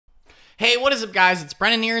Hey, what is up guys? It's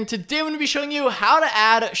Brennan here, and today I'm going to be showing you how to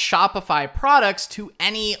add Shopify products to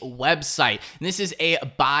any website. And this is a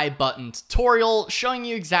buy button tutorial showing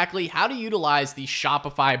you exactly how to utilize the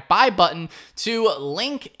Shopify buy button to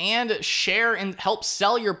link and share and help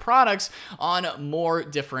sell your products on more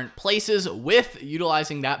different places with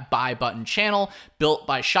utilizing that buy button channel built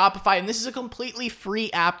by Shopify. And this is a completely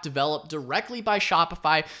free app developed directly by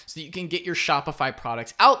Shopify so that you can get your Shopify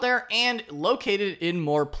products out there and located in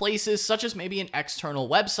more places, such as maybe an external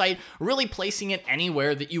website, really placing it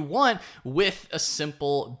anywhere that you want with a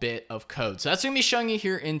simple bit of code. So that's going to be showing you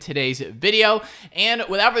here in today's video. And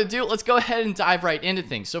without further ado, let's go ahead and dive right into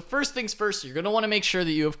things. So first things first, you're going to want to make sure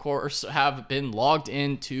that you, of course, have been logged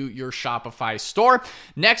into your Shopify store.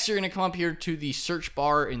 Next, you're going to come up here to the search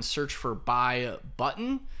bar and search for buy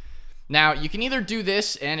button. Now, you can either do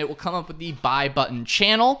this and it will come up with the buy button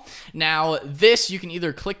channel. Now, this, you can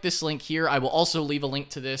either click this link here. I will also leave a link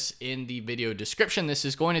to this in the video description. This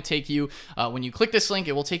is going to take you, when you click this link,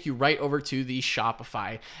 it will take you right over to the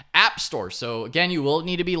Shopify App Store. So again, you will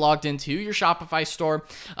need to be logged into your Shopify store.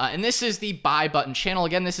 And this is the buy button channel.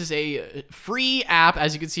 Again, this is a free app,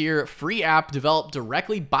 as you can see here, free app developed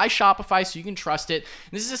directly by Shopify so you can trust it.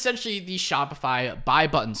 This is essentially the Shopify buy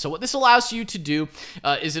button. So what this allows you to do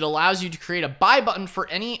is it allows you to create a buy button for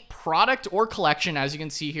any product or collection. As you can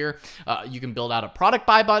see here, you can build out a product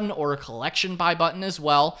buy button or a collection buy button as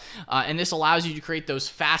well. And this allows you to create those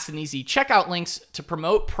fast and easy checkout links to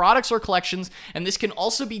promote products or collections. And this can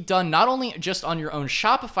also be done not only just on your own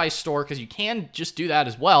Shopify store, because you can just do that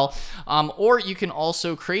as well, or you can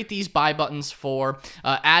also create these buy buttons for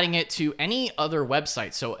adding it to any other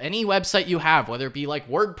website. So any website you have, whether it be like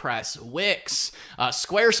WordPress, Wix,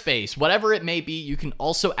 Squarespace, whatever it may be, you can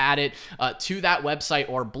also add it to that website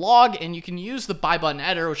or blog, and you can use the buy button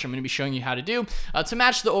editor, which I'm going to be showing you how to do, to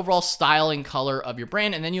match the overall style and color of your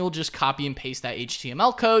brand, and then you'll just copy and paste that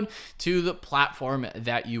HTML code to the platform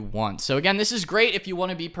that you want. So again, this is great if you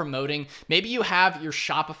want to be promoting, maybe you have your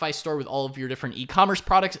Shopify store with all of your different e-commerce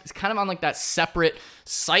products. It's kind of on like that separate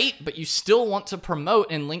site, but you still want to promote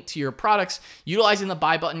and link to your products. Utilizing the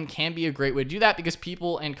buy button can be a great way to do that because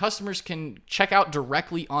people and customers can check out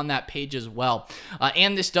directly on that page as well.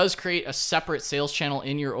 And this does create a separate sales channel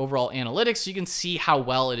in your overall analytics so you can see how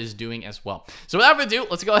well it is doing as well. So without further ado,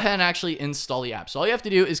 let's go ahead and actually install the app. So all you have to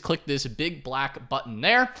do is click this big black button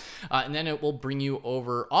there, and then it will bring you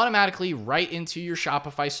over automatically right into your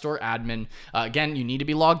Shopify store admin. Again, you need to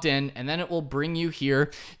be logged in, and then it will bring you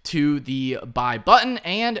here to the buy button,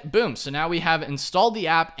 and boom. So now we have installed the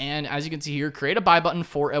app, and as you can see here, create a buy button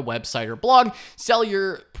for a website or blog, sell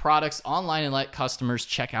your products online and let customers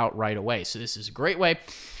check out right away. So this is a great way.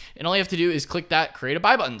 And all you have to do is click that create a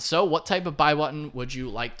buy button. So what type of buy button would you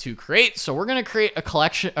like to create? So we're going to create a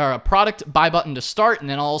collection or a product buy button to start, and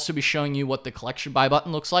then I'll also be showing you what the collection buy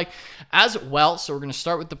button looks like as well. So we're going to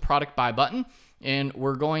start with the product buy button, and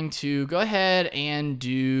we're going to go ahead and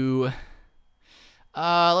do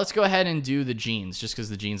let's go ahead and do the jeans, just because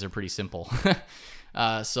the jeans are pretty simple.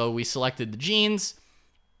 So we selected the jeans.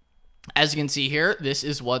 As you can see here, this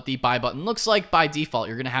is what the buy button looks like by default.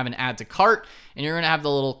 You're going to have an add to cart, and you're going to have the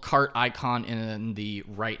little cart icon in the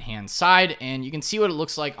right-hand side, and you can see what it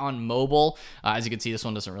looks like on mobile. As you can see, this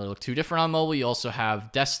one doesn't really look too different on mobile. You also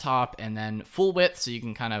have desktop and then full width, so you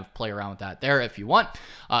can kind of play around with that there if you want.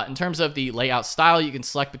 In terms of the layout style, you can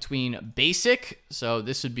select between basic. So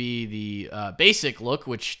this would be the basic look,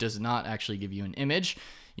 which does not actually give you an image.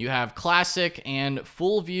 You have classic and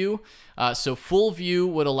full view. So full view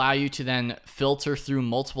would allow you to then filter through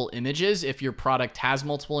multiple images if your product has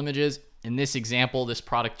multiple images. In this example, this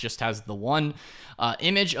product just has the one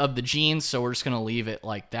image of the jeans, so we're just going to leave it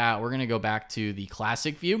like that. We're going to go back to the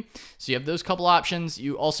classic view. So you have those couple options.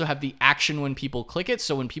 You also have the action when people click it.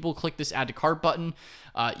 So when people click this add to cart button,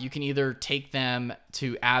 you can either take them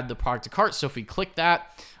to add the product to cart. So if we click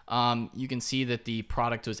that, you can see that the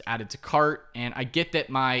product was added to cart, and I get that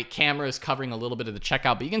my camera is covering a little bit of the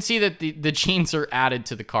checkout, but you can see that the jeans are added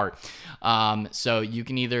to the cart. So you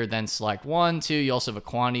can either then select 1, 2, you also have a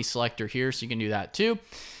quantity selector here, so you can do that too.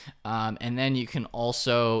 And then you can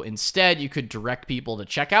also, instead, you could direct people to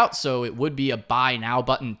checkout. So it would be a buy now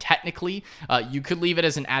button technically. You could leave it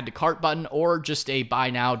as an add to cart button or just a buy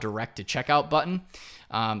now direct to checkout button.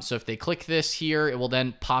 So if they click this here, it will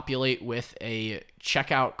then populate with a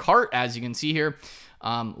checkout cart, as you can see here,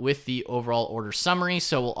 with the overall order summary.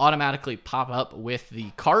 So it will automatically pop up with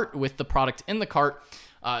the cart, with the product in the cart.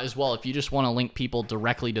 as well if you just want to link people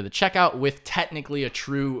directly to the checkout with technically a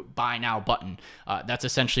true buy now button. That's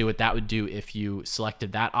essentially what that would do if you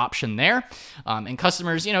selected that option there. And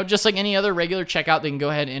customers, just like any other regular checkout, they can go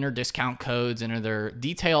ahead and enter discount codes, enter their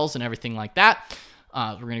details and everything like that.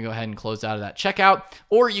 We're going to go ahead and close out of that checkout.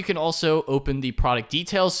 Or you can also open the product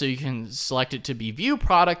details, so you can select it to be view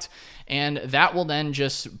product, and that will then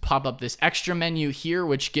just pop up this extra menu here,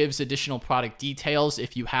 which gives additional product details.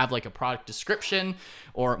 If you have like a product description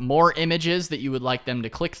or more images that you would like them to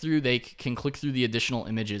click through, they can click through the additional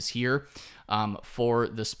images here for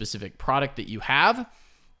the specific product that you have.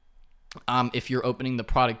 If you're opening the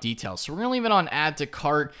product details. So we're going to leave it on add to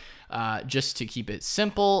cart just to keep it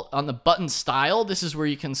simple. On the button style, this is where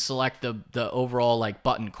you can select the overall like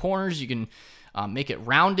button corners. You can make it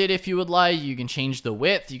rounded if you would like. You can change the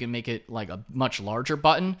width. You can make it like a much larger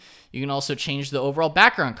button. You can also change the overall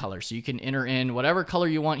background color. So you can enter in whatever color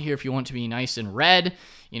you want here. If you want it to be nice and red,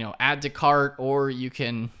 add to cart, or you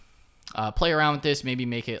can play around with this, maybe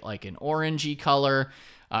make it like an orangey color.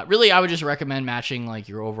 Really, I would just recommend matching like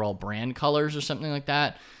your overall brand colors or something like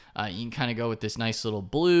that. You can kind of go with this nice little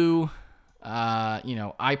blue.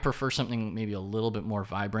 I prefer something maybe a little bit more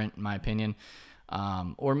vibrant, in my opinion.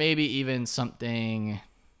 Or maybe even something,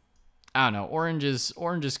 I don't know, orange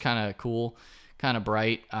is kind of cool, kind of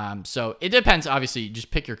bright. So it depends. Obviously,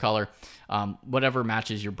 just pick your color, whatever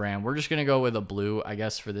matches your brand. We're just going to go with a blue, I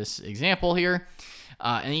guess, for this example here.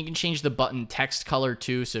 And you can change the button text color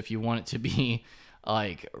too. So if you want it to be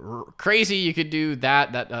like crazy, you could do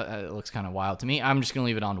that. That looks kind of wild to me. I'm just gonna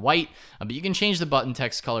leave it on white, but you can change the button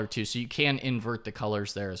text color too, so you can invert the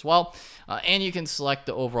colors there as well. And you can select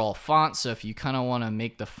the overall font. So if you kind of want to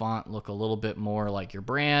make the font look a little bit more like your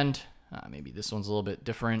brand, maybe this one's a little bit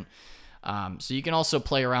different. So you can also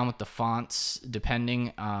play around with the fonts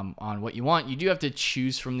depending on what you want. You do have to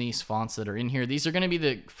choose from these fonts that are in here. These are going to be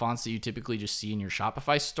the fonts that you typically just see in your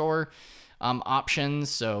Shopify store options.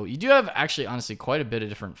 So you do have actually, honestly, quite a bit of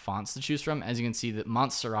different fonts to choose from. As you can see, that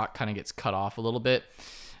Montserrat kind of gets cut off a little bit.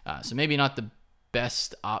 So maybe not the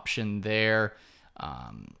best option there.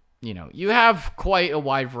 You have quite a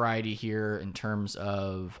wide variety here in terms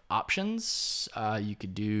of options. You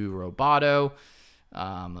could do Roboto,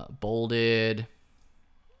 bolded,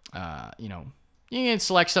 you can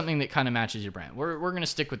select something that kind of matches your brand. We're going to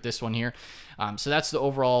stick with this one here. So that's the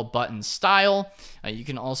overall button style. You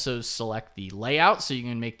can also select the layout. So you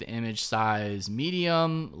can make the image size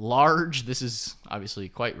medium, large. This is obviously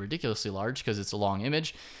quite ridiculously large because it's a long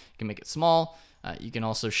image. You can make it small. You can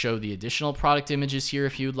also show the additional product images here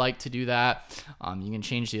if you would like to do that. You can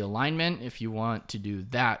change the alignment if you want to do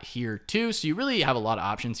that here too. So you really have a lot of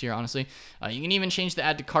options here, honestly. You can even change the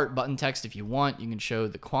add to cart button text if you want. You can show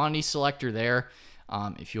the quantity selector there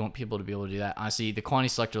if you want people to be able to do that. Honestly, the quantity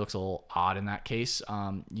selector looks a little odd in that case.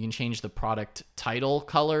 You can change the product title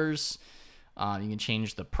colors. You can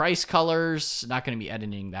change the price colors. Not going to be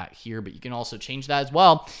editing that here, but you can also change that as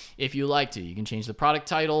well if you like to. You can change the product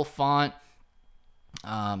title, font.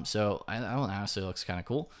 So I don't know, honestly, it looks kind of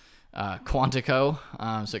cool. Quantico,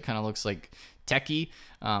 so it kind of looks like techie.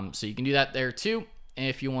 So you can do that there too.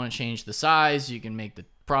 If you want to change the size, you can make the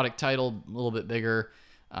product title a little bit bigger,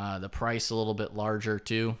 the price a little bit larger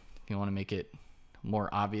too. If you want to make it more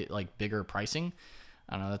obvious, like bigger pricing,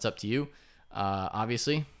 I don't know, that's up to you,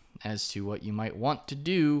 obviously, as to what you might want to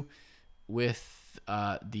do with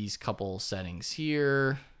these couple settings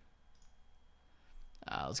here.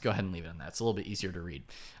 Let's go ahead and leave it on that. It's a little bit easier to read.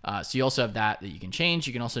 So you also have that you can change.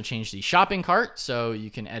 You can also change the shopping cart. So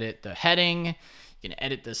you can edit the heading. You can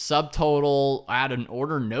edit the subtotal, add an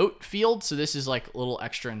order note field. So this is like little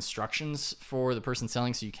extra instructions for the person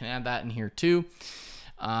selling. So you can add that in here too.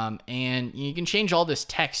 And you can change all this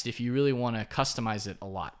text if you really want to customize it a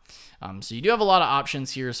lot. So you do have a lot of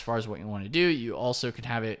options here as far as what you want to do. You also can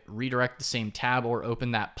have it redirect the same tab or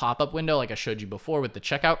open that pop-up window like I showed you before with the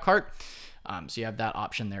checkout cart. So you have that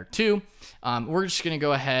option there too. We're just going to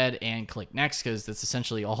go ahead and click next because that's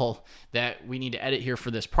essentially all that we need to edit here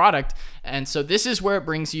for this product. And so this is where it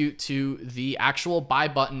brings you to the actual buy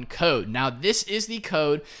button code. Now this is the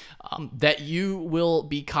code that you will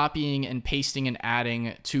be copying and pasting and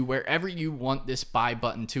adding to wherever you want this buy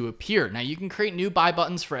button to appear. Now you can create new buy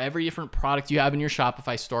buttons for every different product you have in your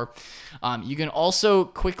Shopify store. You can also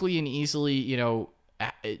quickly and easily,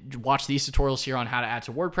 watch these tutorials here on how to add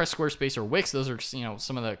to WordPress, Squarespace, or Wix. Those are,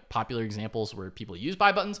 some of the popular examples where people use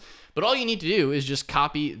buy buttons. But all you need to do is just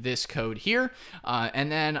copy this code here.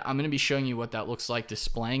 And then I'm going to be showing you what that looks like,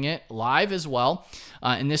 displaying it live as well.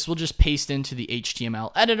 And this will just paste into the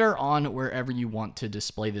HTML editor on wherever you want to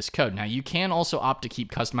display this code. Now, you can also opt to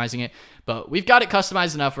keep customizing it, but we've got it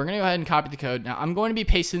customized enough. We're going to go ahead and copy the code. Now, I'm going to be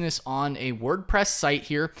pasting this on a WordPress site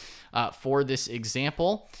here for this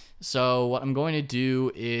example. So what I'm going to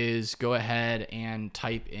do is go ahead and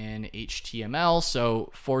type in HTML.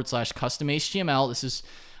 So /custom HTML. This is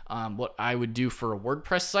what I would do for a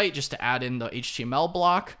WordPress site, just to add in the HTML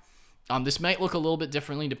block. This might look a little bit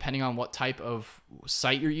differently depending on what type of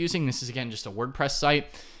site you're using. This is, again, just a WordPress site.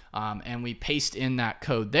 And we paste in that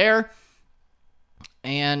code there.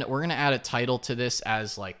 And we're going to add a title to this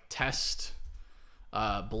as like test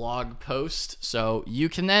blog post. So you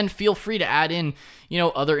can then feel free to add in,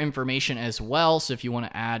 other information as well. So if you want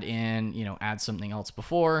to add in, add something else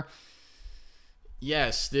before.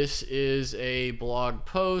 Yes, this is a blog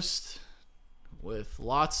post with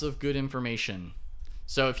lots of good information.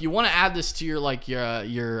 So if you want to add this to your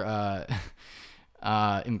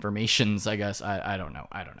informations, I guess, I don't know.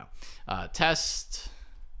 Test.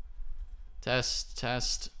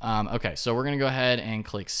 Okay, so we're going to go ahead and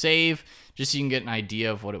click save just so you can get an idea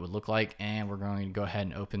of what it would look like. And we're going to go ahead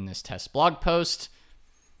and open this test blog post.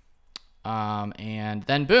 And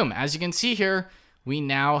then boom, as you can see here, we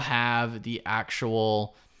now have the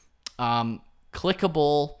actual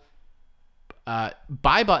clickable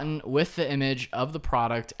buy button with the image of the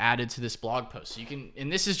product added to this blog post. So you can,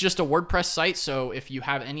 and this is just a WordPress site. So if you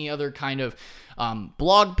have any other kind of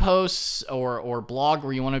blog posts or blog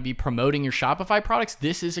where you want to be promoting your Shopify products,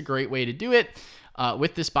 this is a great way to do it.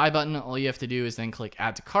 With this buy button, all you have to do is then click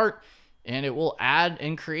add to cart, and it will add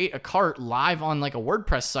and create a cart live on like a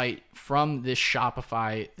WordPress site from this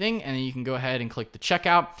Shopify thing. And then you can go ahead and click the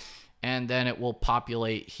checkout, and then it will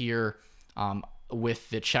populate here with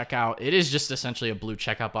the checkout. It is just essentially a blue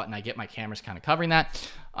checkout button. I get my cameras kind of covering that,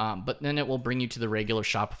 but then it will bring you to the regular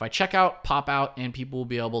Shopify checkout, pop out, and people will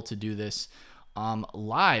be able to do this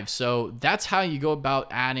live. So that's how you go about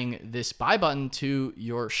adding this buy button to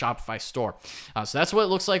your Shopify store. So that's what it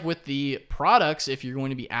looks like with the products. If you're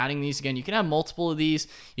going to be adding these, again, you can have multiple of these.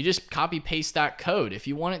 You just copy paste that code. If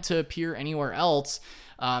you want it to appear anywhere else,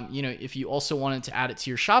 if you also wanted to add it to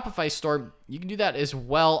your Shopify store, you can do that as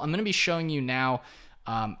well. I'm going to be showing you now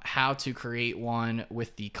how to create one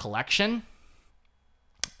with the collection.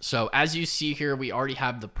 So as you see here, we already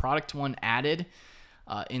have the product one added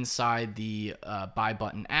inside the buy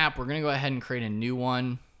button app. We're going to go ahead and create a new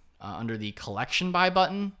one under the collection buy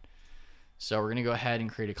button. So we're going to go ahead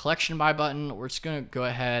and create a collection buy button. We're just going to go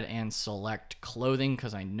ahead and select clothing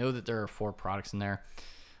because I know that there are 4 products in there.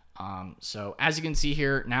 So as you can see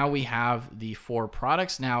here, now we have the 4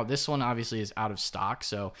 products. Now this one obviously is out of stock.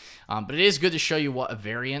 So, but it is good to show you what a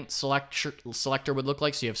variant selector would look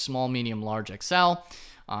like. So you have small, medium, large, XL.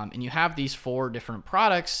 And you have these 4 different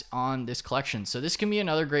products on this collection. So this can be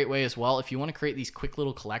another great way as well. If you want to create these quick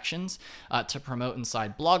little collections to promote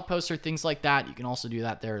inside blog posts or things like that, you can also do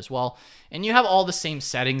that there as well. And you have all the same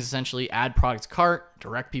settings, essentially. Add product to cart,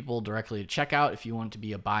 direct people directly to checkout. If you want it to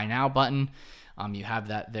be a buy now button, you have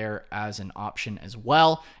that there as an option as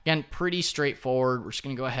well. Again, pretty straightforward. We're just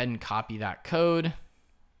going to go ahead and copy that code.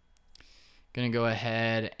 Going to go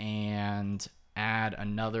ahead and add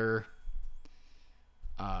another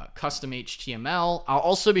custom HTML. I'll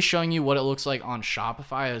also be showing you what it looks like on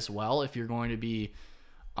Shopify as well if you're going to be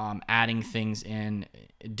adding things in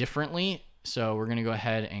differently. So we're going to go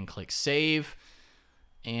ahead and click save,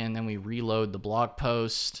 and then we reload the blog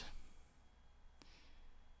post.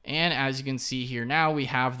 And as you can see here, now we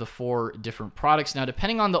have the 4 different products. Now,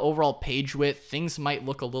 depending on the overall page width, things might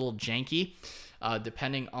look a little janky.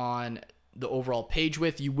 Depending on the overall page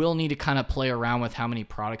width, you will need to kind of play around with how many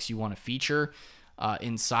products you want to feature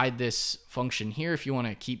inside this function here. If you want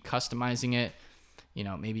to keep customizing it,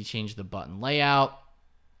 maybe change the button layout,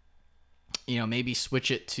 maybe switch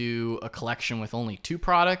it to a collection with only 2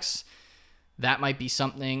 products. That might be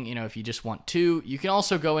something, if you just want 2. You can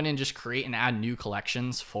also go in and just create and add new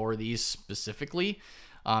collections for these specifically.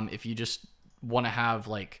 If you just want to have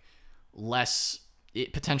like less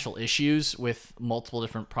potential issues with multiple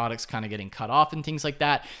different products kind of getting cut off and things like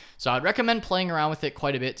that. So I'd recommend playing around with it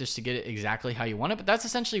quite a bit just to get it exactly how you want it. But that's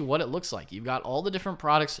essentially what it looks like. You've got all the different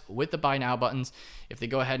products with the buy now buttons. If they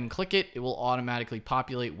go ahead and click it, it will automatically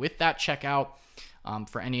populate with that checkout.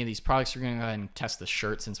 For any of these products, we're going to go ahead and test the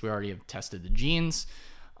shirt since we already have tested the jeans.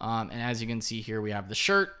 And as you can see here, we have the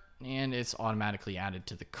shirt and it's automatically added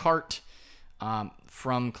to the cart.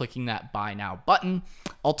 from clicking that buy now button.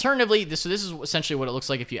 Alternatively, this is essentially what it looks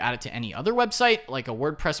like if you add it to any other website, like a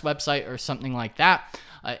WordPress website or something like that.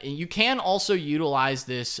 You can also utilize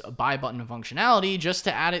this buy button functionality just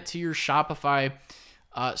to add it to your Shopify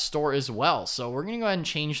store as well. So we're going to go ahead and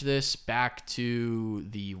change this back to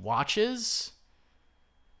the watches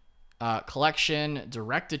collection,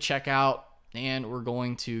 direct to checkout, and we're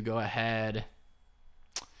going to go ahead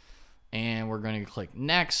and we're going to click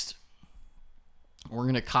next. We're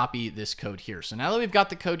going to copy this code here. So now that we've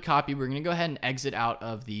got the code copied, we're going to go ahead and exit out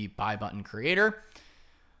of the buy button creator.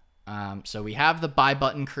 So we have the buy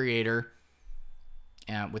button creator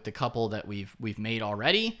with the couple that we've made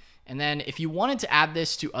already. And then if you wanted to add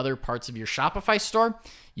this to other parts of your Shopify store,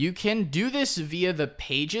 you can do this via the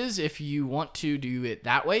pages if you want to do it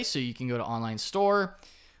that way. So you can go to online store,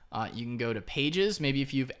 you can go to pages. Maybe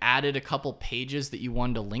if you've added a couple pages that you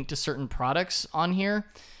wanted to link to certain products on here,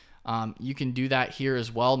 you can do that here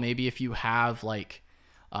as well. Maybe if you have like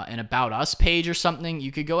an About Us page or something,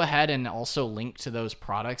 you could go ahead and also link to those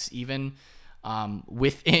products even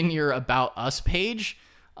within your About Us page.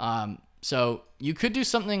 So you could do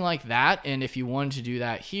something like that. And if you wanted to do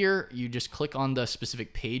that here, you just click on the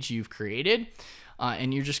specific page you've created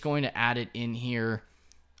and you're just going to add it in here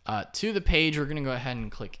to the page. We're going to go ahead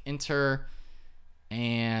and click enter,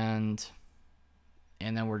 and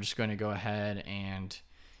then we're just going to go ahead and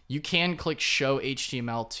you can click show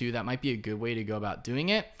HTML too. That might be a good way to go about doing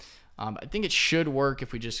it. I think it should work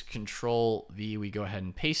if we just Control V, we go ahead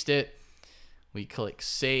and paste it. We click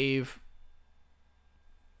save.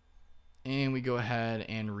 And we go ahead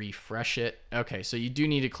and refresh it. Okay, so you do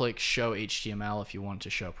need to click show HTML if you want it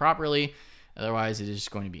to show properly. Otherwise, it is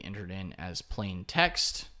just going to be entered in as plain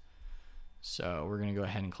text. So we're going to go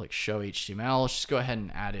ahead and click show HTML. Let's just go ahead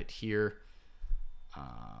and add it here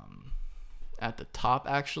at the top,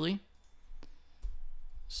 actually.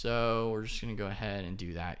 So we're just going to go ahead and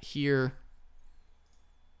do that here.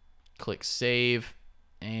 Click save,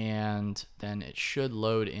 and then it should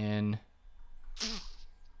load in.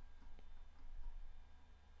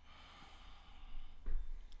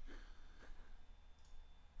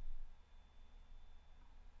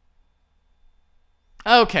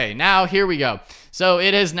 Okay, now here we go. So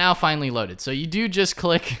it has now finally loaded. So you do just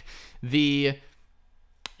click the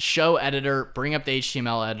show editor, bring up the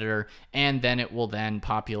HTML editor, and then it will then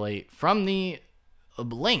populate from the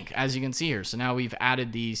link, as you can see here. So now we've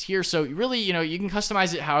added these here. So really, you can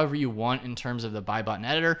customize it however you want in terms of the buy button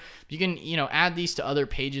editor. You can, add these to other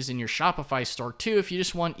pages in your Shopify store too if you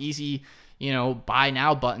just want easy buy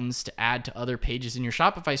now buttons to add to other pages in your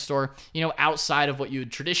Shopify store, outside of what you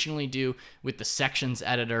would traditionally do with the sections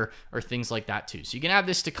editor or things like that too. So you can add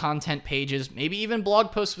this to content pages, maybe even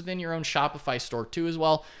blog posts within your own Shopify store too as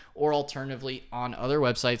well, or alternatively on other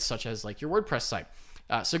websites such as like your WordPress site.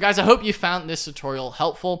 So guys, I hope you found this tutorial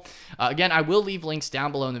helpful. Again, I will leave links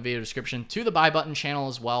down below in the video description to the buy button channel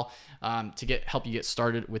as well to help you get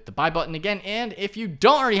started with the buy button again. And if you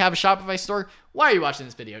don't already have a Shopify store, why are you watching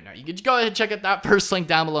this video? Now, you can go ahead and check out that first link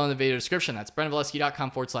down below in the video description. That's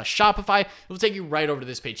BrendonValesky.com/Shopify. It will take you right over to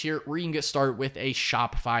this page here where you can get started with a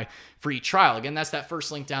Shopify free trial. Again, that's that first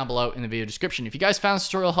link down below in the video description. If you guys found this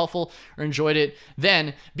tutorial helpful or enjoyed it,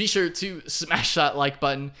 then be sure to smash that like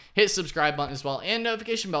button, hit subscribe button as well, and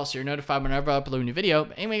notification bell so you're notified whenever I upload a new video.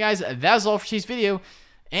 But anyway, guys, that's all for today's video.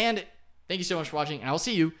 And thank you so much for watching, and I will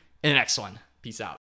see you in the next one. Peace out.